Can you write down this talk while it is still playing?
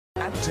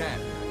at 10.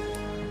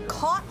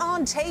 Caught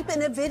on tape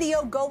in a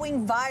video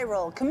going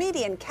viral.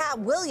 Comedian Katt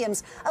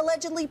Williams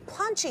allegedly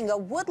punching a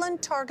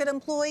Woodland Target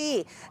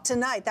employee.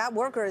 Tonight, that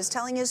worker is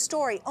telling his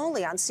story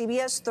only on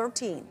CBS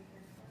 13.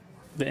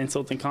 The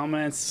insulting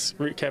comments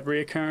kept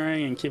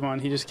reoccurring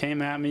and he just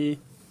came at me.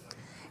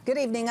 Good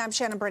evening, I'm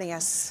Shannon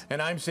Brinius.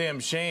 And I'm Sam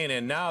Shane,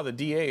 and now the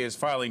DA is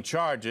filing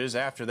charges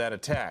after that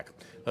attack.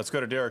 Let's go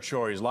to Derek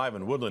Shore. He's live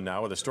in Woodland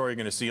now with a story you're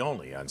going to see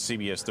only on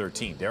CBS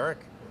 13. Derek?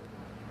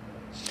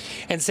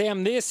 And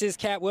Sam, this is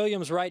Katt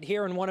Williams right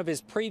here in one of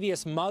his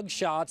previous mug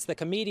shots. The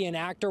comedian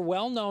actor,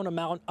 well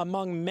known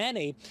among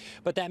many,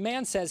 but that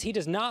man says he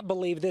does not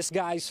believe this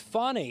guy's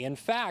funny. In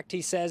fact,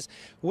 he says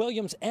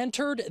Williams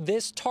entered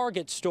this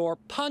Target store,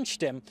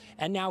 punched him,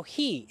 and now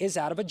he is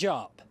out of a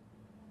job.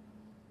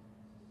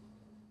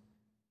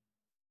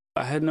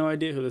 I had no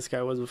idea who this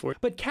guy was before.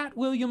 But Katt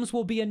Williams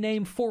will be a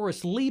name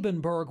Forrest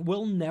Liebenberg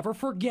will never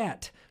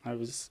forget. I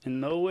was in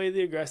no way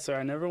the aggressor.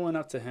 I never went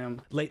up to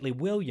him. Lately,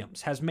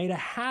 Williams has made a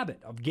habit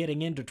of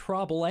getting into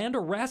trouble and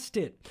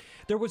arrested.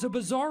 There was a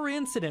bizarre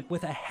incident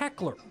with a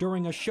heckler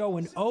during a show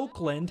in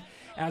Oakland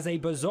as a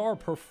bizarre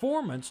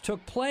performance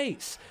took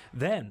place.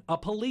 Then a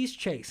police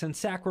chase in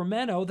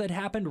Sacramento that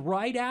happened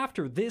right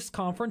after this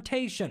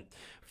confrontation.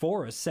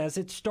 Forrest says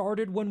it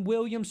started when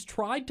Williams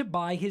tried to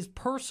buy his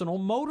personal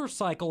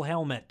motorcycle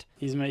helmet.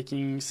 He's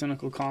making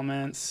cynical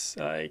comments,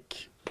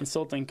 like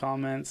insulting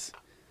comments,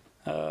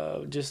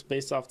 just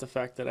based off the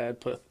fact that I had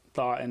put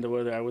thought into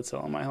whether I would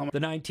sell him my helmet. The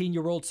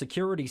 19-year-old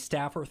security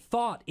staffer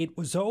thought it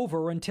was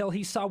over until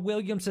he saw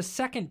Williams a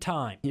second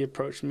time. He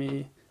approached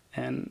me,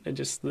 and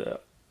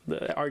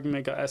the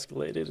argument got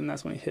escalated, and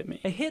that's when he hit me.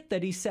 A hit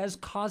that he says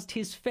caused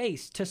his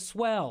face to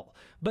swell.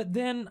 But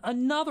then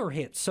another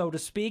hit, so to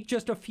speak,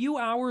 just a few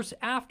hours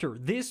after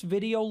this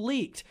video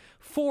leaked.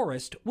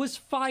 Forrest was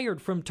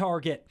fired from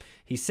Target.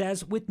 He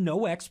says with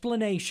no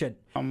explanation.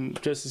 I'm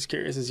just as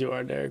curious as you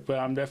are, Derek, but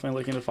I'm definitely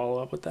looking to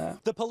follow up with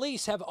that. The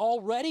police have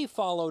already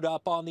followed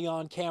up on the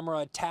on-camera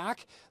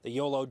attack. The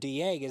YOLO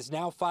DA is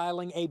now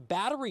filing a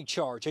battery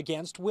charge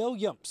against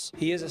Williams.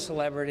 He is a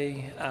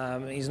celebrity.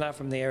 He's not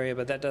from the area,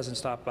 but that doesn't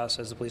stop us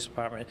as the police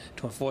department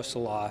to enforce the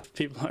law.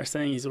 People are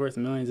saying he's worth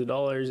millions of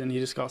dollars and he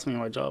just cost me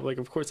my job. Like,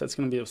 of course that's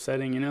going to be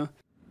upsetting, you know?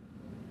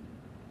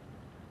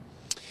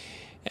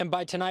 And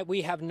by tonight,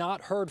 we have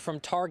not heard from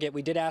Target.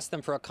 We did ask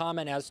them for a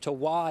comment as to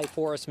why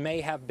Forrest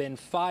may have been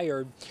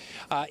fired.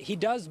 He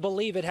does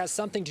believe it has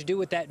something to do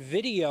with that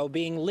video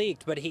being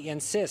leaked, but he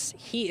insists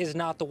he is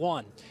not the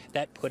one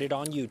that put it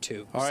on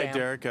YouTube. All right, Sam?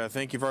 Derek,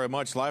 thank you very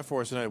much. Live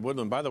for us tonight at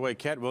Woodland. By the way,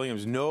 Katt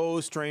Williams, no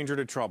stranger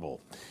to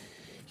trouble.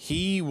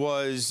 He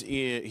was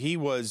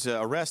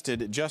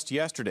arrested just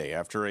yesterday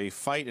after a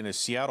fight in a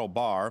Seattle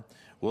bar.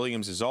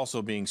 Williams is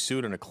also being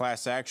sued in a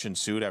class action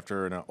suit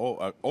after an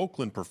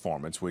Oakland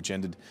performance, which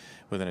ended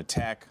with an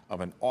attack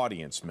of an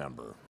audience member.